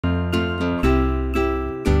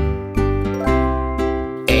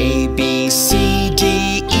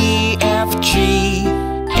G,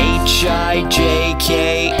 H I J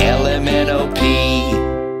K L M N O P,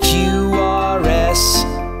 Q R S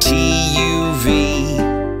T U V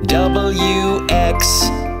W X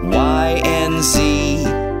Y and Z.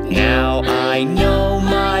 Now I know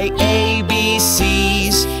my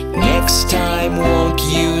ABCs. Next time, won't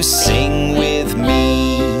you sing with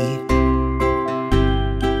me?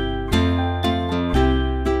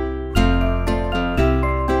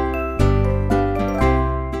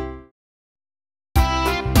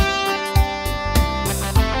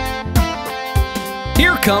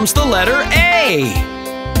 Here comes the letter A.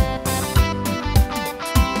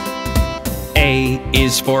 A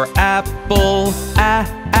is for apple,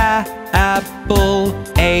 apple.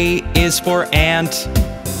 A is for ant,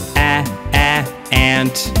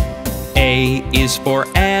 ant. A is for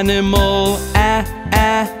animal,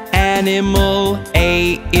 animal.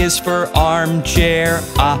 A is for armchair,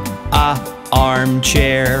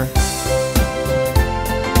 armchair.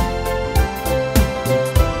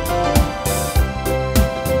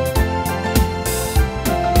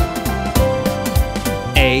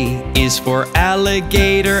 A is for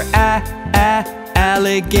alligator,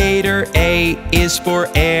 alligator. A is for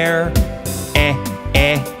air,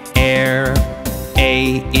 air.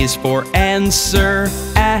 A is for answer,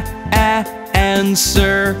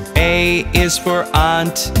 answer. A is for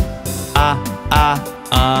aunt,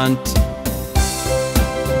 aunt.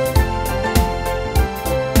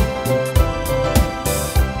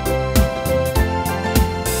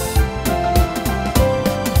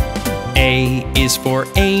 A is for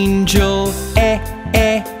angel,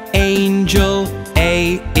 angel.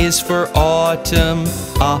 A is for autumn,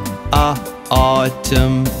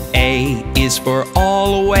 autumn. A is for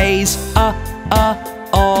always,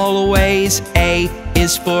 always. A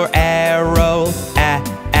is for arrow,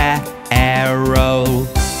 arrow.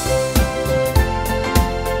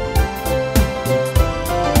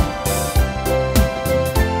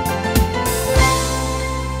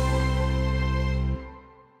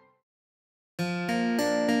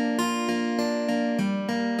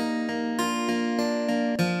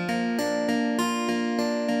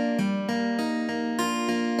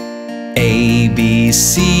 A, B,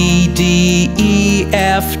 C, D, E,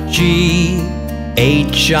 F, G,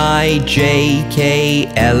 H, I, J, K,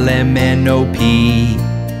 L, M, N, O, P,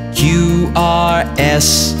 Q, R,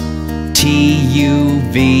 S, T, U,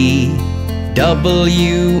 V,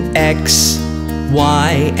 W, X,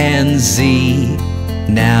 Y, and Z.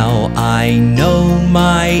 Now I know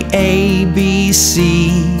my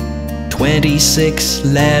ABC, 26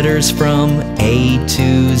 letters from A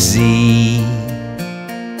to Z.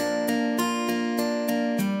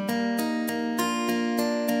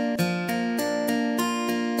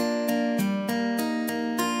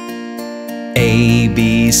 A,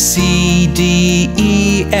 B, C, D,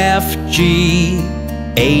 E, F, G,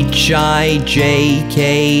 H, I, J,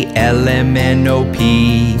 K, L, M, N, O,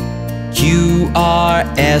 P, Q, R,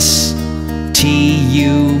 S, T,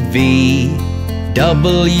 U, V,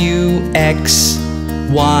 W, X,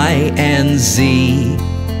 Y, and Z.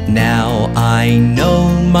 Now I know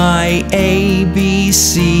my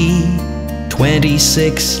ABC,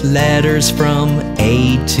 26 letters from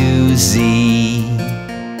A to Z.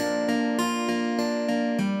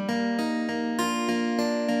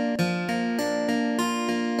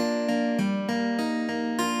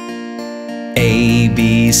 A,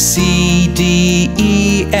 B, C, D,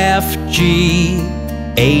 E, F, G,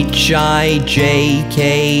 H, I, J,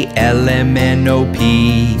 K, L, M, N, O,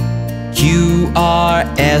 P, Q, R,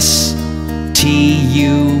 S, T,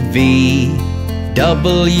 U, V,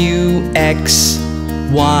 W, X,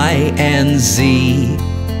 Y, and Z.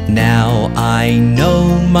 Now I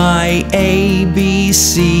know my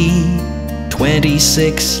ABC,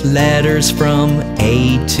 26 letters from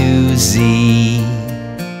A to Z.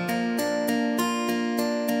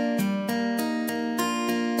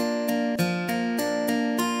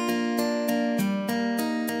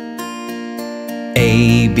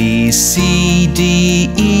 A, B, C, D,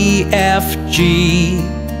 E, F, G,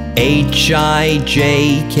 H, I,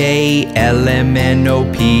 J, K, L, M, N, O,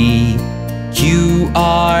 P, Q,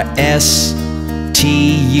 R, S,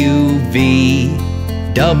 T, U, V,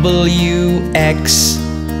 W, X,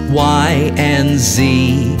 Y, and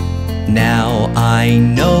Z. Now I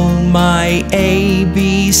know my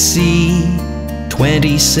ABC,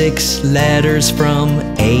 26 letters from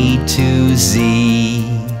A to Z.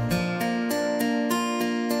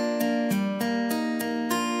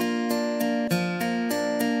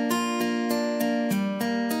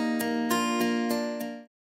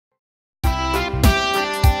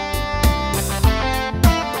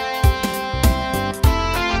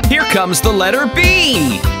 Here comes the letter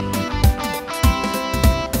B.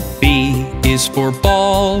 B is for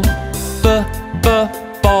ball,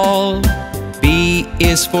 ball. B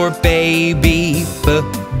is for baby,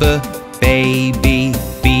 baby.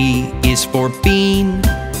 B is for bean,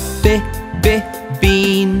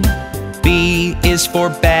 bean. B is for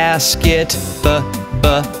basket,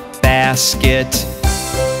 basket.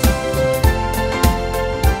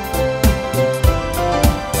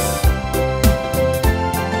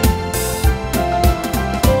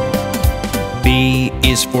 B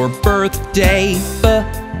is for birthday,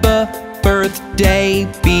 birthday.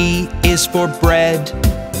 B is for bread,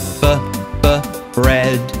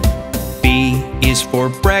 bread. B is for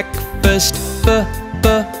breakfast,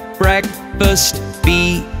 breakfast.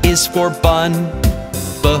 B is for bun,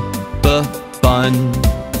 bun.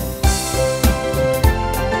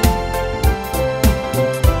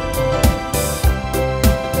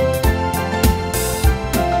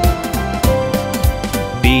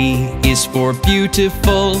 B is for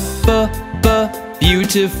beautiful,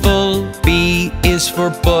 beautiful. B is for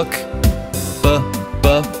book,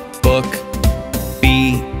 book.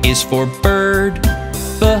 B is for bird,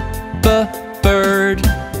 bird.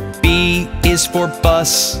 B is for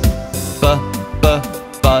bus,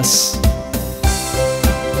 bus.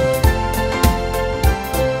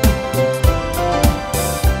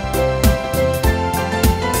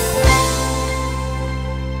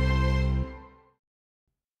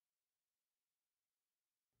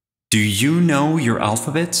 Do you know your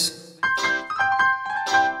alphabets?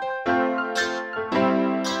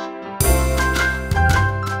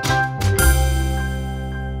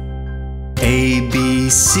 A, B,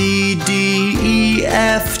 C, D, E,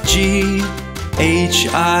 F, G, H,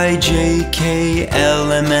 I, J, K,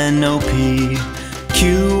 L, M, N, O, P,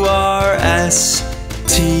 Q, R, S,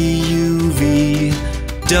 T, U, V,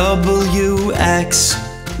 W, X,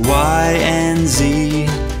 Y, and Z.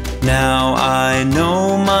 Now I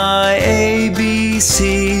know my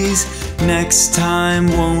ABCs. Next time,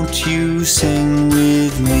 won't you sing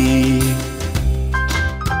with me?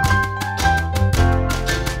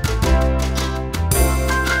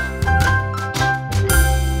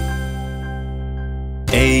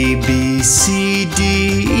 A, B, C, D,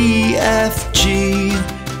 E, F, G,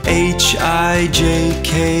 H, I, J,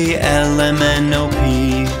 K, L, M, N, O,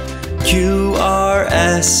 P, Q, R,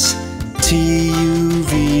 S, T, U,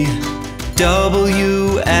 V,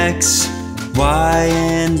 W, X, Y,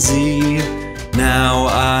 and Z. Now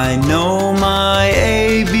I know my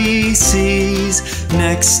ABCs.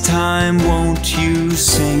 Next time, won't you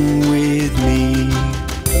sing with me?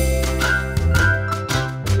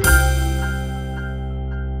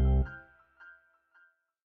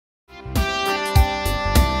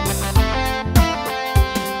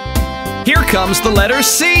 Here comes the letter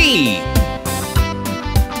C.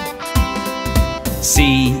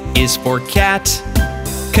 C is for cat,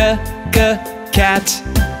 cat.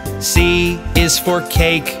 C is for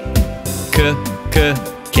cake,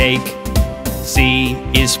 cake. C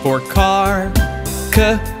is for car,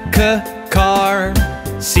 car.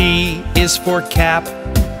 C is for cap,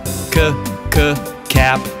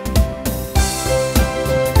 cap.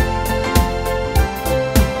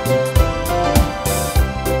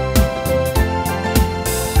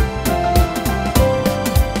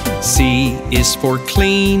 C is for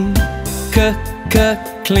clean,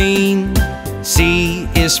 clean. C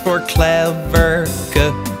is for clever,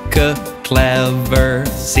 clever.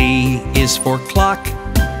 C is for clock,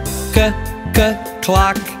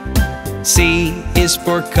 clock. C is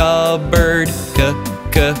for cupboard,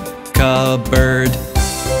 cupboard.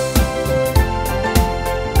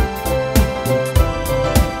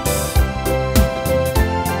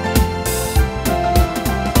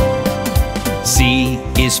 C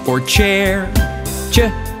is for chair,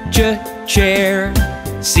 chair.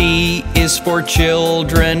 C is for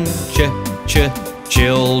children,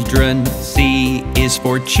 children. C is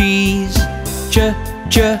for cheese,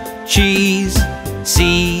 cheese.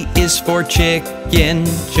 C is for chicken,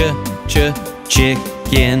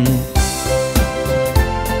 chicken.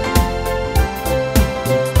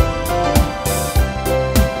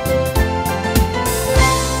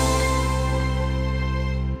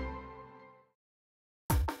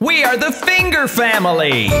 We are the finger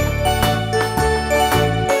family.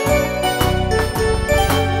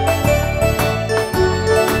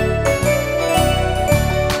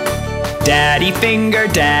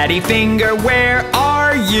 Daddy finger, where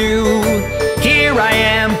are you? Here I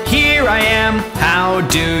am, how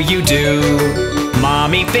do you do?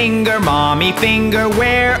 Mommy finger,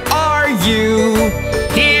 where are you?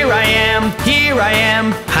 Here I am,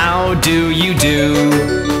 how do you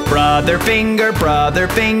do? brother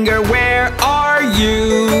finger, where are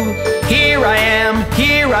you? Here I am,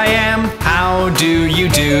 how do you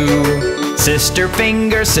do? Sister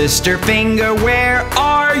finger, where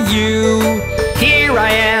are you? Here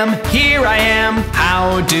I am,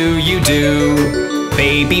 how do you do?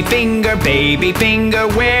 Baby finger,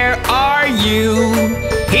 where are you?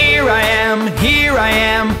 Here I am,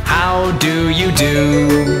 how do you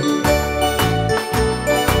do?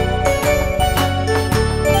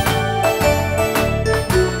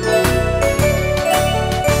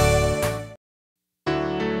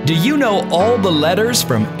 Do you know all the letters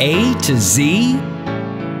from A to Z?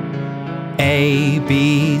 A,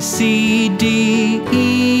 B, C, D,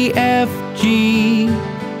 E, F, G,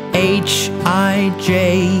 H, I,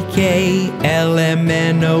 J, K, L, M,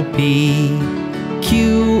 N, O, P,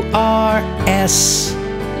 Q, R, S,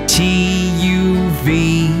 T, U,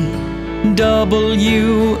 V,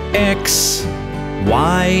 W, X,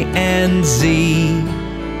 Y, and Z.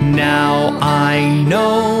 Now I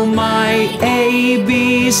know my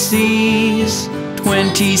ABCs,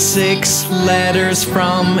 26 letters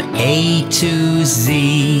from A to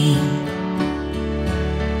Z.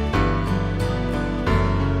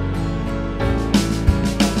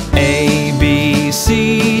 A, B,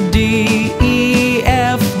 C, D, E,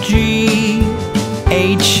 F, G,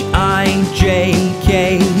 H, I, J,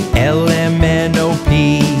 K, L, M, N, O,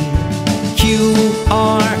 P, Q,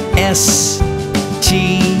 R, S, T,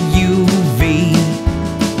 U, V,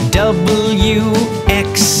 W,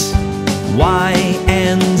 X, Y,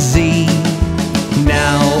 and Z.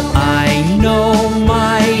 Now I know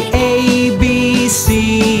my ABCs,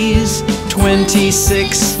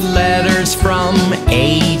 26 letters from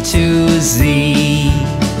A to Z.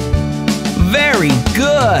 Very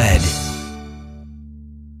good!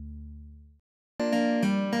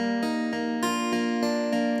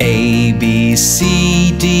 A, B,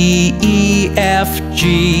 C, D, E, F,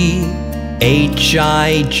 G, H,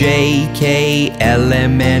 I, J, K, L,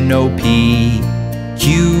 M, N, O, P,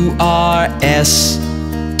 Q, R, S,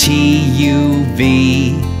 T, U,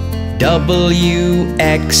 V, W,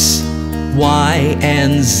 X, Y,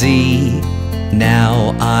 and Z.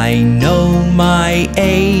 Now I know my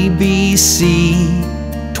ABC,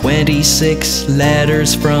 26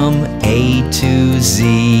 letters from A to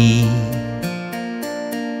Z.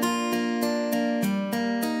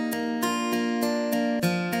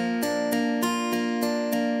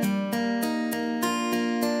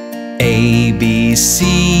 A, B,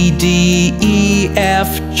 C, D, E,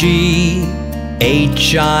 F, G,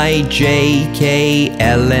 H, I, J, K,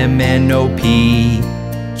 L, M, N, O, P,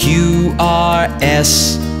 Q, R,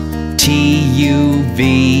 S, T, U,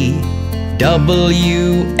 V,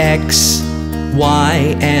 W, X,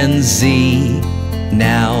 Y, and Z.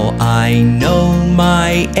 Now I know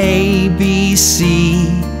my ABC,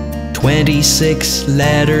 26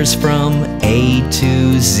 letters from A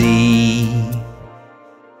to Z.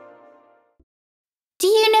 Do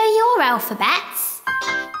you know your alphabets?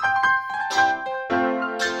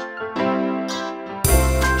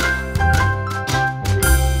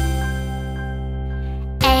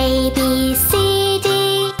 A, B, C, D,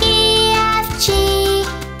 E, F, G,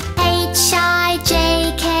 H, I,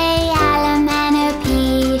 J, K, L, M, N, O, P,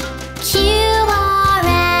 Q, R,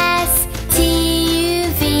 S, T, U,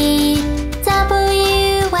 V,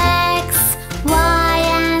 W, X, Y,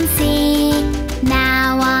 and Z.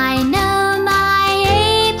 Now I know my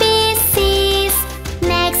ABCs.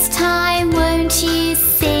 Next time, won't you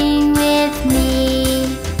sing with me?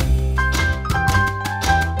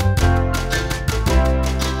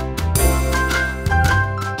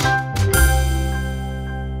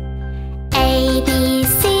 A, B,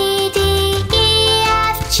 C, D, E,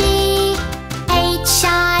 F, G, H,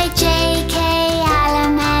 I, J, K, L,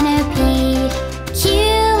 M, N, O, P, Q,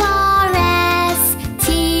 R, S, T,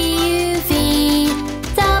 U, V,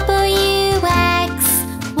 W, X,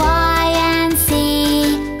 Y, and Z.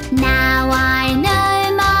 Now I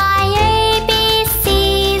know my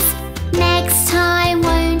ABCs. Next time,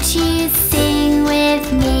 won't you sing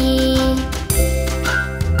with me?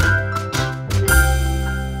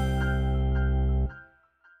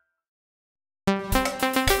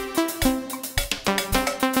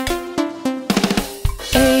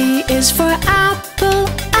 A is for apple,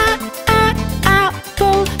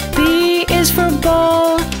 apple. B is for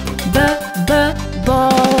ball,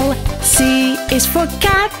 ball. C is for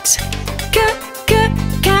cat,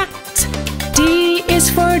 cat. D is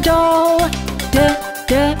for doll,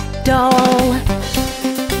 doll.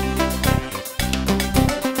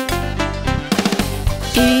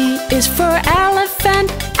 E is for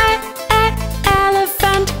elephant,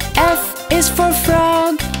 elephant. F is for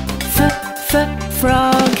frog,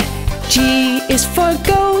 frog. G is for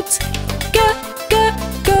goat,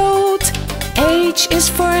 goat. H is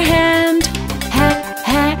for hand,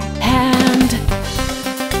 hand.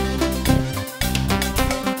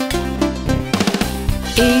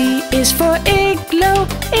 E is for igloo,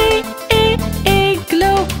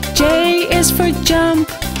 igloo. J is for jump,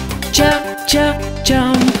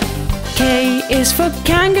 jump. K is for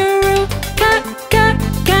kangaroo,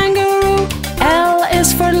 kangaroo. L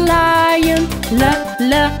is for lion,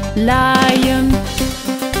 lion.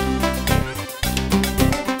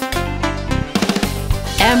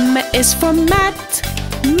 M is for mat,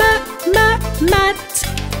 mat.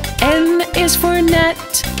 N is for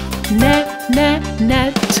net,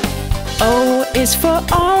 net. O is for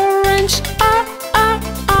orange,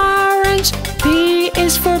 orange. P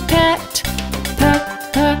is for pet,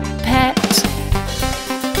 pet.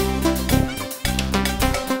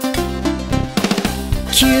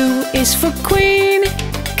 Q is for queen,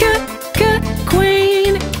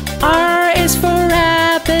 queen. R is for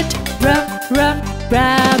rabbit,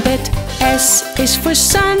 rabbit. S is for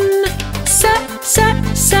sun,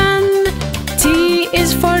 sun. T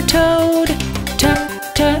is for toad,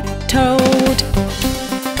 toad.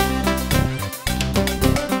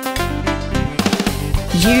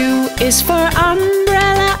 U is for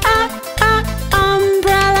umbrella,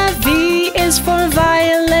 umbrella. V is for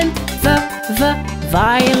violin,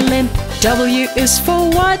 violin. W is for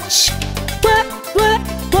watch,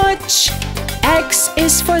 watch. X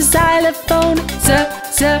is for xylophone,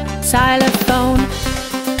 xylophone.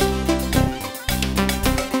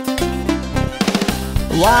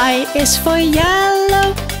 Y is for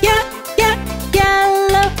yellow,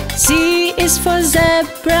 yellow. Z is for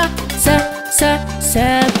zebra,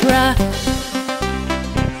 zebra.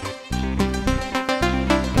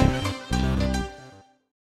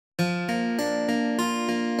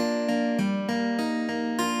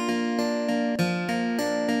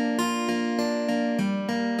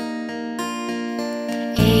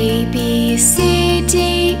 A, B, C,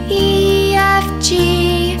 D, E, F,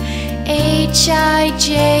 G, H, I,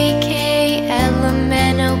 J, K, L, M,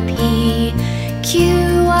 N, O, P,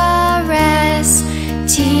 Q, R, S,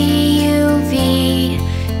 T, U, V,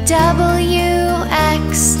 W,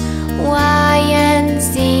 X, Y, and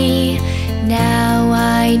Z. Now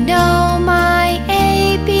I know my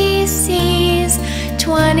ABCs,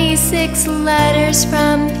 26 letters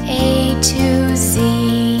from A to Z.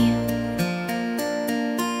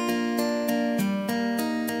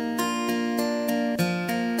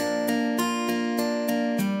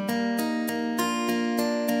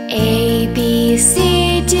 A, B,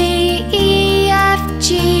 C, D, E, F,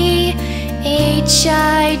 G, H,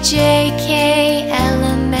 I, J, K, L,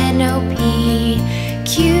 M, N, O, P,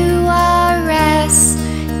 Q, R, S,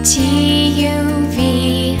 T, U,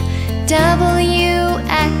 V, W,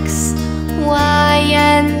 X, Y,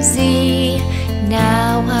 and Z.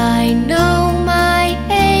 Now I know my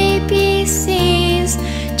ABCs,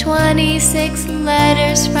 26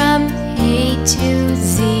 letters from A to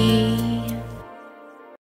Z.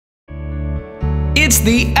 It's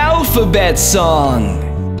the alphabet song.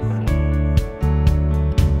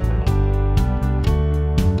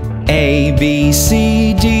 A, B,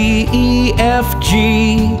 C, D, E, F,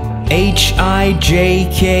 G, H, I, J,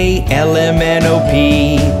 K, L, M, N, O,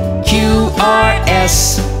 P, Q, R,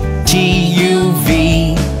 S, T, U,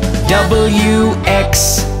 V, W,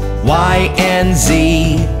 X, Y, and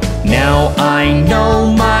Z. Now I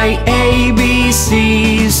know my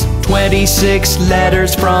ABCs, 26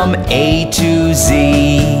 letters from A to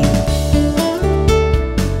Z.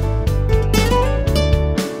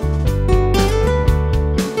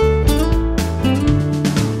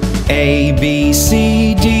 A, B,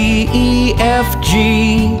 C, D, E, F,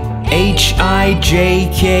 G, H, I, J,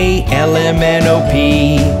 K, L, M, N, O,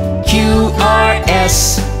 P, Q, R,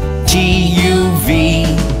 S, T, U, V,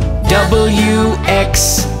 W,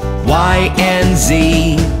 X, Y, and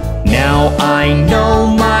Z. Now I know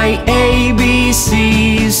my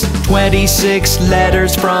ABCs, 26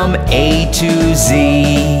 letters from A to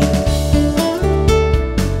Z.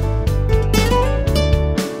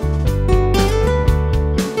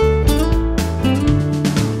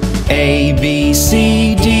 A, B,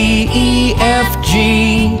 C, D, E, F,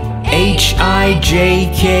 G, H, I, J,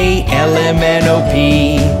 K, L, M, N, O,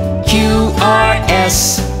 P, Q, R,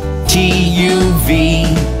 S, T, U, V,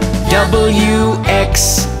 W,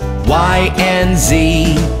 X, Y, and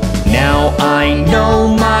Z. Now I know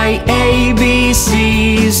my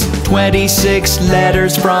ABCs, 26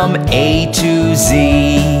 letters from A to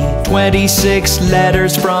Z. 26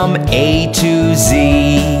 letters from A to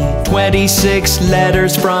Z. 26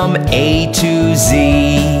 letters from A to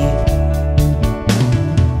Z.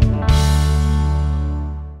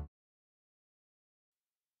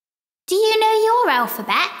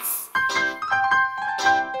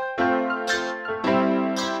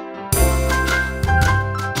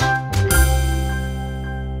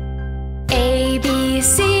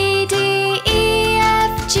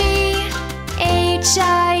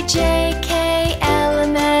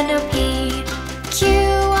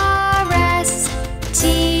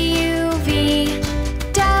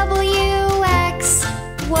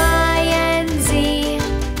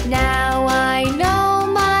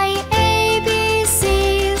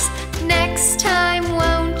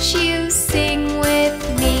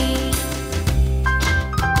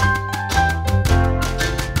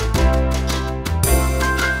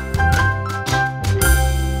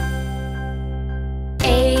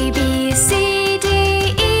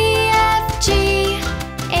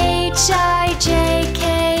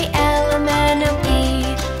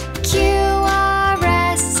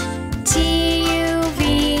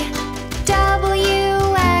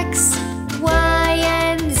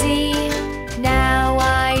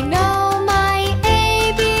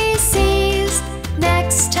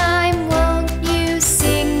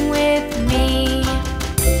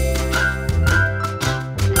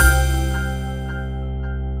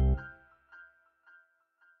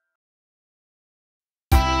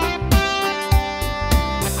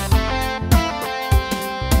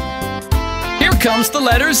 comes the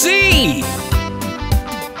letter Z.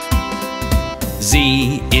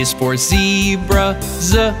 Z is for zebra,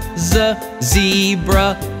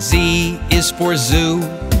 zebra. Z is for zoo,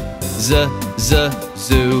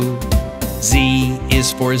 zoo. Z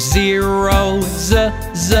is for zero,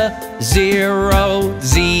 zero.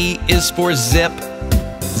 Z is for zip,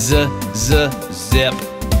 zip.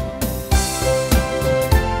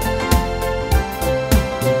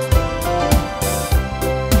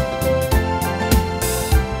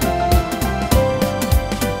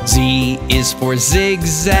 Z is for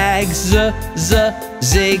zigzag,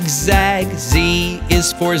 zigzag. Z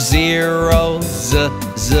is for zero,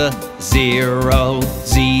 zero.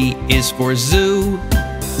 Z is for zoo,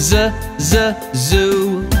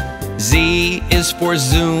 zoo. Z is for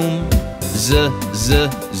zoom,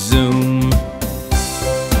 zoom.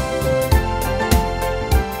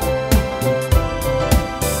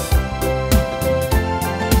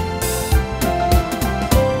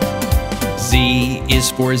 Z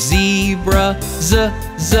is for zebra,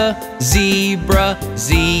 zebra.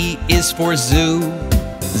 Z is for zoo,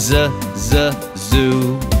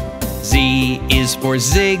 zoo. Z is for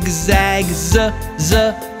zigzag,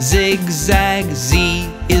 zigzag. Z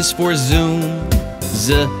is for zoom,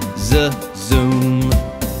 zoom.